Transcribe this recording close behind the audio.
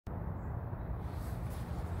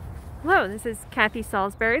Hello, this is Kathy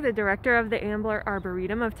Salisbury, the director of the Ambler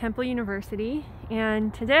Arboretum of Temple University,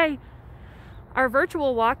 and today our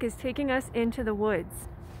virtual walk is taking us into the woods.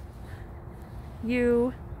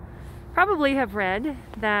 You probably have read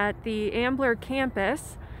that the Ambler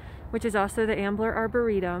campus, which is also the Ambler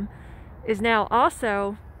Arboretum, is now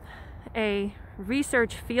also a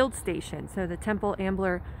research field station, so the Temple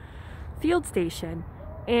Ambler Field Station.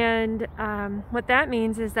 And what that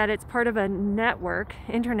means is that it's part of a network,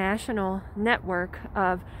 international network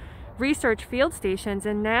of research field stations,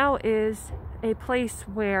 and now is a place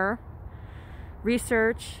where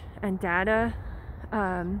research and data,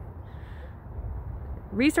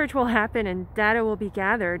 research will happen and data will be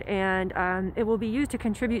gathered, and it will be used to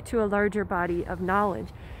contribute to a larger body of knowledge.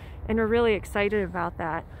 And we're really excited about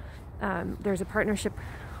that. There's a partnership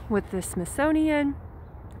with the Smithsonian,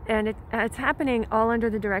 and it's happening all under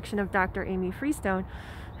the direction of Dr. Amy Freestone,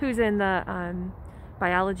 who's in the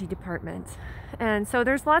biology department. And so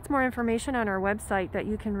there's lots more information on our website that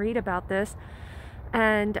you can read about this.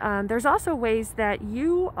 And there's also ways that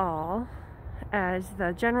you all, as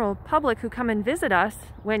the general public who come and visit us,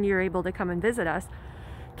 when you're able to come and visit us,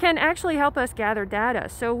 can actually help us gather data.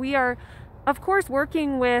 So we are, of course,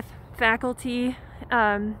 working with faculty,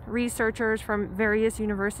 researchers from various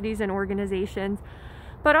universities and organizations,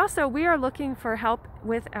 but also we are looking for help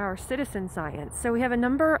with our citizen science. So we have a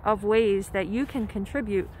number of ways that you can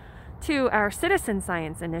contribute to our citizen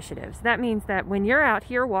science initiatives. That means that when you're out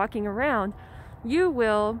here walking around, you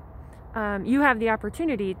have the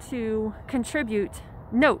opportunity to contribute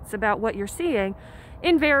notes about what you're seeing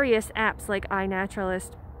in various apps like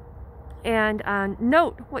iNaturalist, and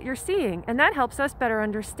note what you're seeing. And that helps us better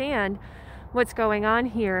understand what's going on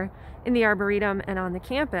here in the Arboretum and on the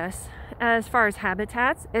campus. As far as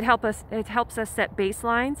habitats, it helps us set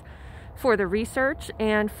baselines for the research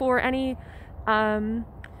and for any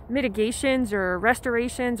mitigations or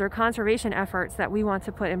restorations or conservation efforts that we want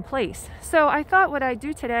to put in place. So I thought what I'd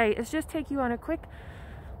do today is just take you on a quick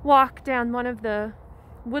walk down one of the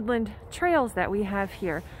woodland trails that we have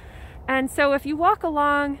here. And so if you walk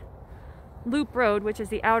along Loop Road, which is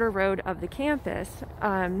the outer road of the campus,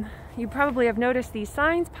 you probably have noticed these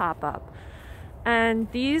signs pop up,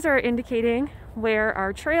 and these are indicating where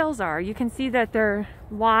our trails are. You can see that they're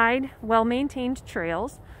wide, well-maintained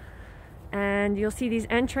trails, and you'll see these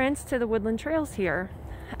entrance to the Woodland Trails here.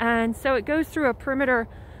 And so it goes through a perimeter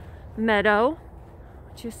meadow,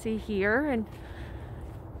 which you see here, and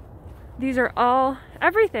these are all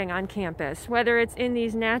everything on campus, whether it's in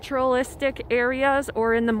these naturalistic areas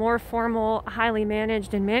or in the more formal, highly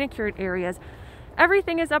managed and manicured areas.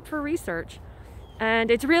 Everything is up for research,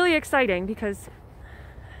 and it's really exciting because,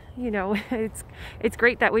 you know, it's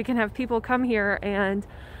great that we can have people come here and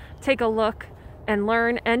take a look and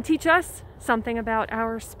learn and teach us something about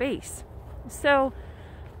our space. So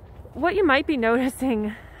what you might be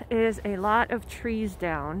noticing is a lot of trees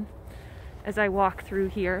down as I walk through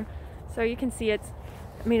here. So you can see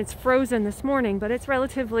it's frozen this morning, but it's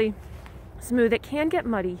relatively smooth. It can get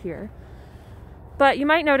muddy here, but you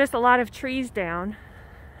might notice a lot of trees down,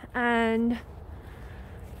 and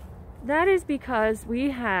that is because we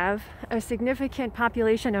have a significant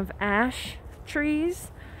population of ash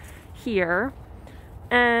trees here,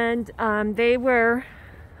 and they were,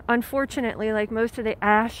 unfortunately, like most of the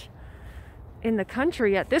ash in the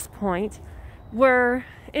country at this point, were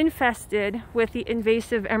infested with the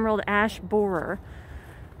invasive emerald ash borer,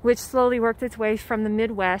 which slowly worked its way from the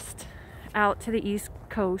Midwest out to the East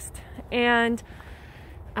Coast. And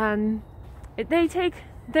they take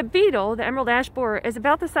the beetle, the emerald ash borer, is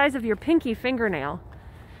about the size of your pinky fingernail,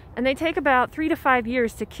 and they take about 3 to 5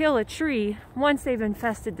 years to kill a tree once they've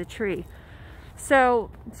infested the tree. So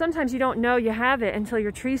sometimes you don't know you have it until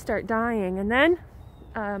your trees start dying, and then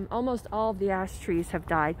almost all of the ash trees have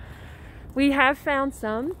died. We have found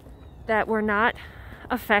some that were not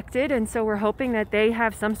affected, and so we're hoping that they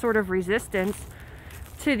have some sort of resistance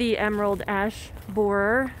to the emerald ash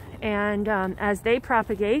borer, and as they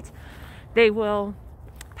propagate, they will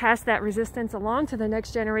pass that resistance along to the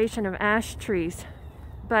next generation of ash trees.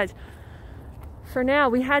 But for now,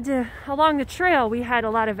 along the trail, we had a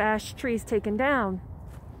lot of ash trees taken down,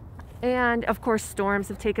 and of course storms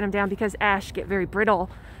have taken them down because ash get very brittle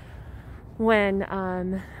when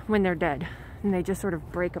they're dead, and they just sort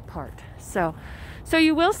of break apart. So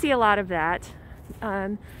you will see a lot of that.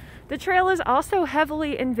 The trail is also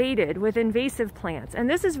heavily invaded with invasive plants, and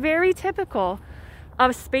this is very typical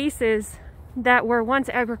of spaces that were once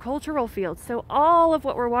agricultural fields. So all of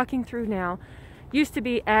what we're walking through now used to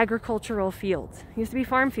be agricultural fields, used to be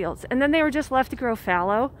farm fields, and then they were just left to grow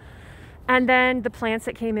fallow, and then the plants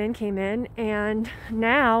that came in, and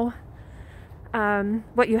now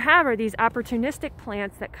what you have are these opportunistic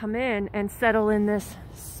plants that come in and settle in this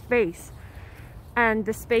space. And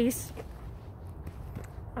the space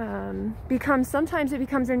sometimes it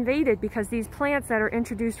becomes invaded because these plants that are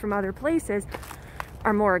introduced from other places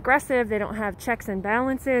are more aggressive. They don't have checks and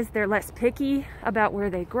balances. They're less picky about where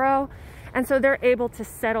they grow. And so they're able to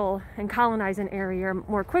settle and colonize an area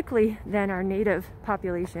more quickly than our native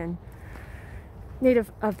population,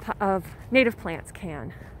 native plants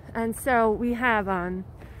can. And so we have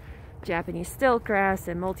Japanese stiltgrass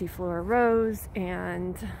and multiflora rose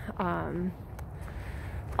and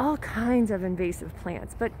all kinds of invasive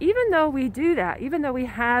plants. But even though we do that, even though we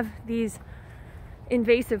have these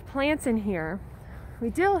invasive plants in here, we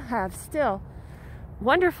still have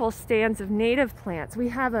wonderful stands of native plants. We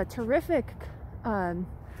have a terrific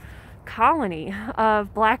colony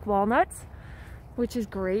of black walnuts, which is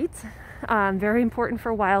great. Very important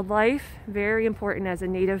for wildlife, very important as a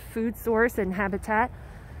native food source and habitat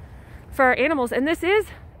for our animals. And this is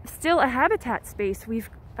still a habitat space.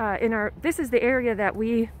 This is the area that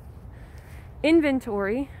we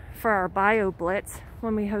inventory for our bio blitz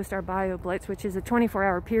when we host our bio blitz, which is a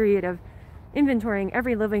 24-hour period of inventorying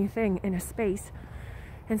every living thing in a space.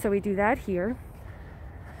 And so we do that here.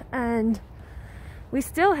 And we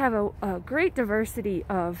still have a great diversity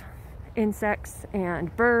of insects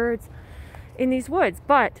and birds in these woods,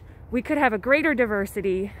 but we could have a greater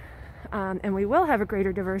diversity, and we will have a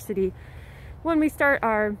greater diversity when we start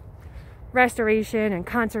our restoration and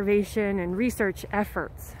conservation and research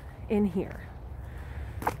efforts in here.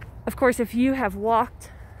 Of course, if you have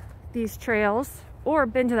walked these trails or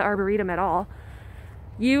been to the Arboretum at all,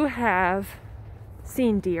 you have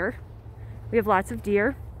seen deer. We have lots of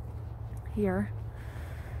deer here,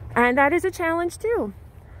 and that is a challenge too.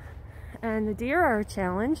 And the deer are a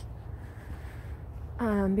challenge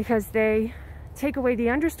because they take away the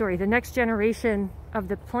understory. The next generation of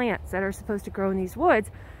the plants that are supposed to grow in these woods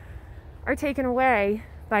are taken away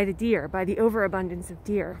by the deer, by the overabundance of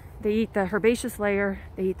deer. They eat the herbaceous layer,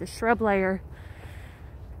 they eat the shrub layer,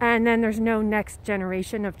 and then there's no next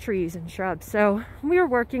generation of trees and shrubs. So we are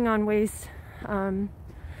working on ways, to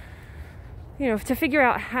figure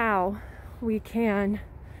out how we can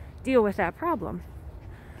deal with that problem.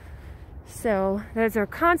 So those are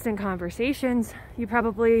constant conversations. You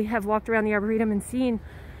probably have walked around the Arboretum and seen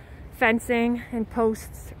fencing and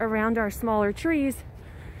posts around our smaller trees,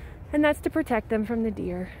 and that's to protect them from the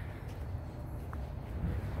deer.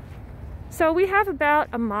 So we have about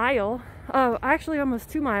a mile, actually almost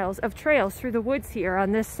 2 miles of trails through the woods here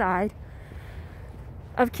on this side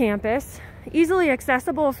of campus, easily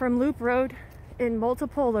accessible from Loop Road in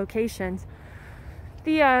multiple locations.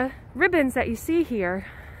 The ribbons that you see here,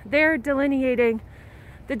 they're delineating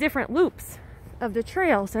the different loops of the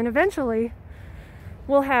trails, and eventually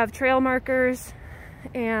we'll have trail markers,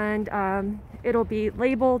 and it'll be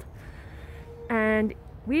labeled, and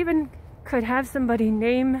we even could have somebody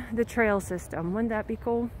name the trail system. Wouldn't that be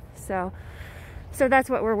cool? So that's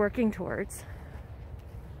what we're working towards.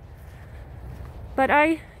 But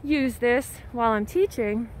I use this while I'm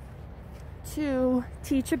teaching to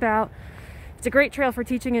teach about, it's a great trail for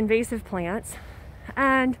teaching invasive plants,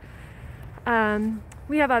 and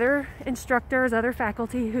we have other instructors, other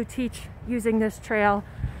faculty who teach using this trail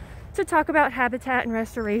to talk about habitat and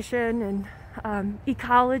restoration and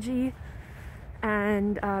ecology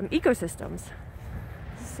and ecosystems.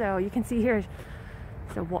 So you can see here,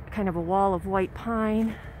 it's kind of a wall of white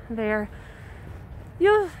pine there.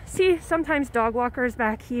 You'll see sometimes dog walkers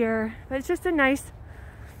back here, but it's just a nice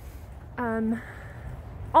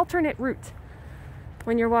alternate route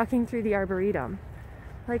when you're walking through the Arboretum.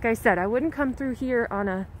 Like I said, I wouldn't come through here on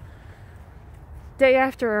a day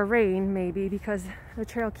after a rain, maybe, because the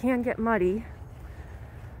trail can get muddy.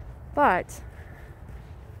 But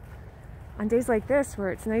on days like this,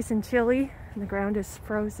 where it's nice and chilly and the ground is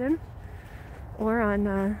frozen, or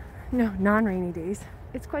on non-rainy days,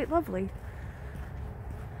 it's quite lovely.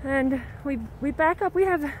 And we back up. We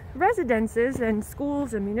have residences and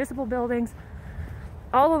schools and municipal buildings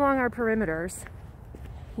all along our perimeters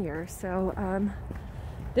here. So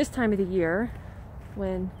this time of the year,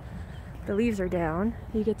 when the leaves are down,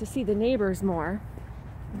 you get to see the neighbors more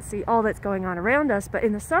and see all that's going on around us. But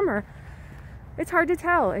in the summer, it's hard to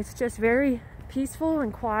tell. It's just very peaceful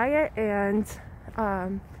and quiet, and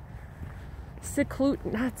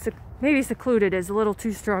maybe secluded is a little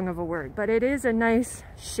too strong of a word, but it is a nice,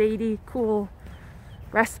 shady, cool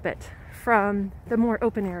respite from the more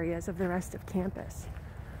open areas of the rest of campus.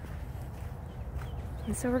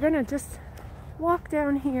 And so we're gonna just walk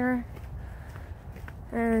down here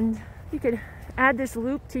and you could add this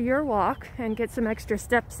loop to your walk and get some extra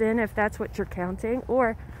steps in if that's what you're counting,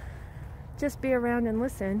 or just be around and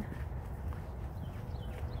listen.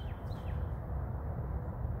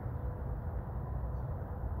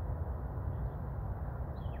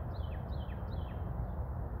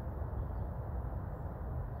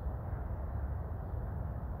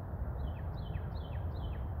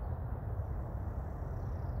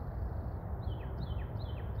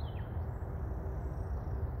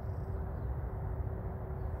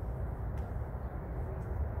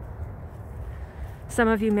 Some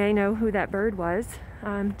of you may know who that bird was.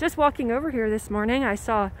 Just walking over here this morning, I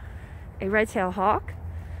saw a red-tailed hawk,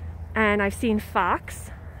 and I've seen fox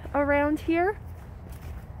around here.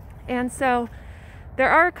 And so there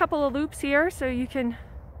are a couple of loops here, so you can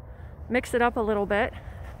mix it up a little bit.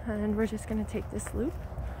 And we're just going to take this loop.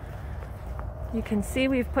 You can see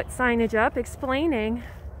we've put signage up explaining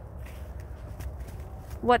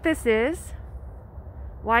what this is,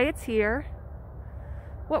 why it's here,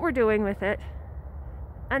 what we're doing with it.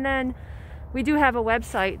 And then we do have a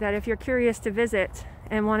website that if you're curious to visit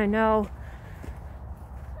and want to know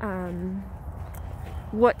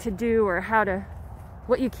what to do or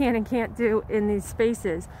what you can and can't do in these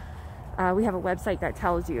spaces, we have a website that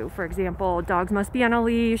tells you. For example, dogs must be on a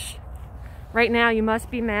leash. Right now you must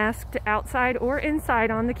be masked outside or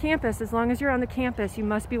inside on the campus. As long as you're on the campus, you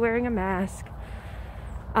must be wearing a mask.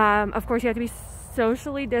 Of course, you have to be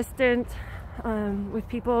socially distant with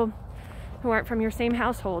people who aren't from your same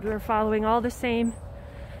household. We're following all the same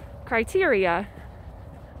criteria,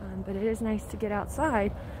 but it is nice to get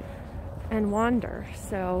outside and wander.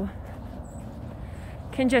 So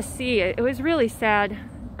can just see it. It was really sad.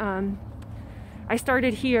 I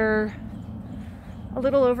started here a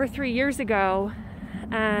little over 3 years ago,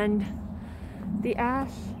 and the ash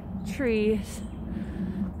trees,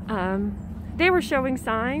 they were showing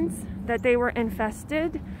signs that they were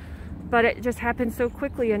infested. But it just happened so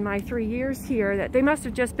quickly in my 3 years here that they must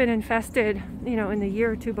have just been infested, you know, in the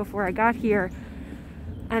year or two before I got here.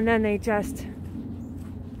 And then they just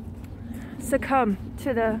succumb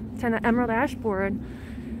to the emerald ash borer.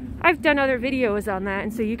 I've done other videos on that,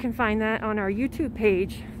 and so you can find that on our YouTube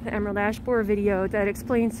page, the emerald ash borer video that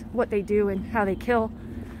explains what they do and how they kill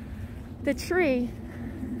the tree.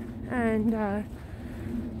 And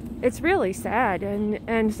it's really sad,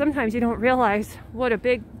 and sometimes you don't realize what a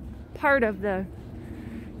big part of the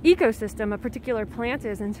ecosystem a particular plant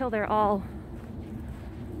is until they're all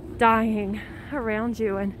dying around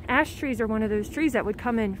you. And ash trees are one of those trees that would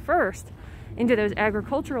come in first into those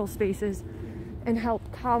agricultural spaces and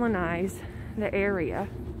help colonize the area.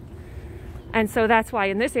 And so that's why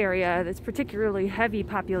in this area there's particularly heavy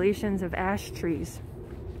populations of ash trees.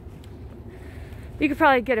 You could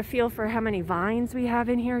probably get a feel for how many vines we have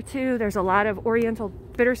in here too. There's a lot of Oriental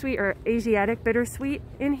bittersweet or Asiatic bittersweet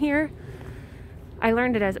in here. I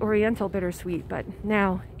learned it as Oriental bittersweet, but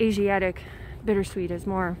now Asiatic bittersweet is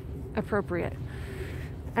more appropriate.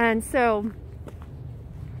 And so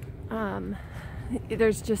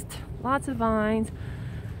there's just lots of vines.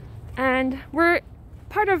 And we're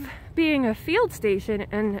part of being a field station,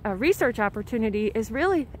 and a research opportunity is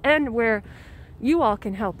really, and where you all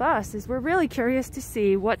can help us, is we're really curious to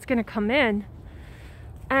see what's going to come in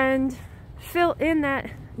and fill in that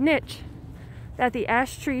niche that the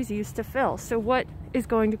ash trees used to fill. So what is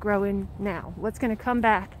going to grow in now? What's going to come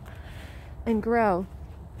back and grow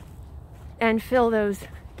and fill those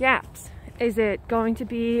gaps? Is it going to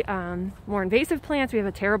be more invasive plants? We have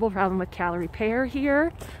a terrible problem with calorie pear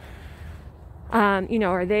here. You know,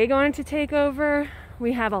 are they going to take over?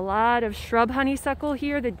 We have a lot of shrub honeysuckle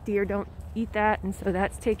here. The deer don't eat that, and so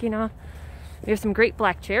that's taking off. We have some great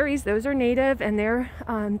black cherries. Those are native, and they're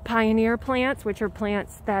pioneer plants, which are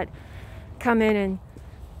plants that come in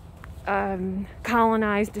and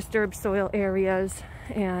colonize disturbed soil areas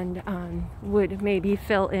and would maybe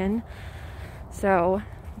fill in. So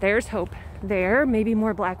there's hope there. Maybe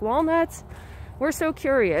more black walnuts. We're so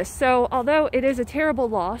curious. So although it is a terrible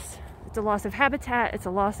loss, it's a loss of habitat, it's a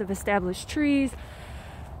loss of established trees,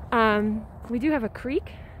 we do have a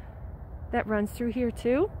creek that runs through here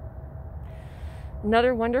too.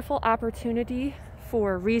 Another wonderful opportunity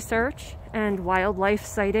for research and wildlife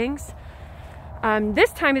sightings.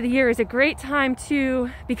 This time of the year is a great time to,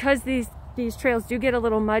 because these trails do get a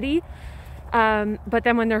little muddy, but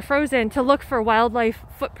then when they're frozen, to look for wildlife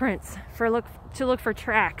footprints, to look for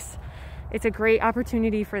tracks. It's a great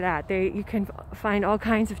opportunity for that. You can find all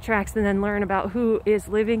kinds of tracks and then learn about who is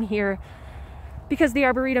living here, because the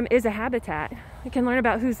Arboretum is a habitat. You can learn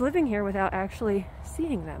about who's living here without actually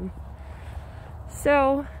seeing them.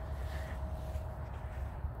 So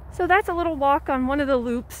that's a little walk on one of the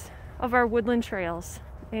loops of our woodland trails.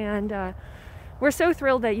 And we're so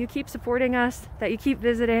thrilled that you keep supporting us, that you keep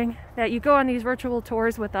visiting, that you go on these virtual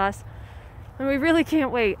tours with us. And we really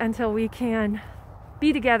can't wait until we can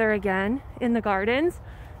be together again in the gardens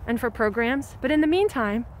and for programs. But in the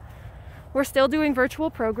meantime, we're still doing virtual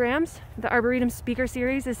programs. The Arboretum Speaker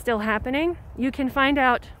Series is still happening. You can find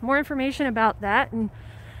out more information about that and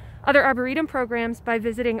other Arboretum programs by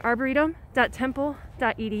visiting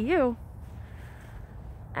arboretum.temple.edu.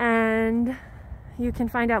 And you can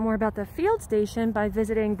find out more about the field station by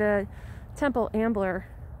visiting the Temple Ambler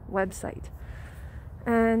website.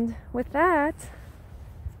 And with that,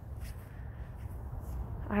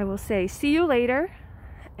 I will say see you later,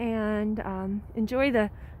 and enjoy the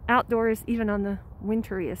outdoors even on the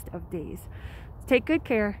winteriest of days. Take good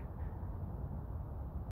care.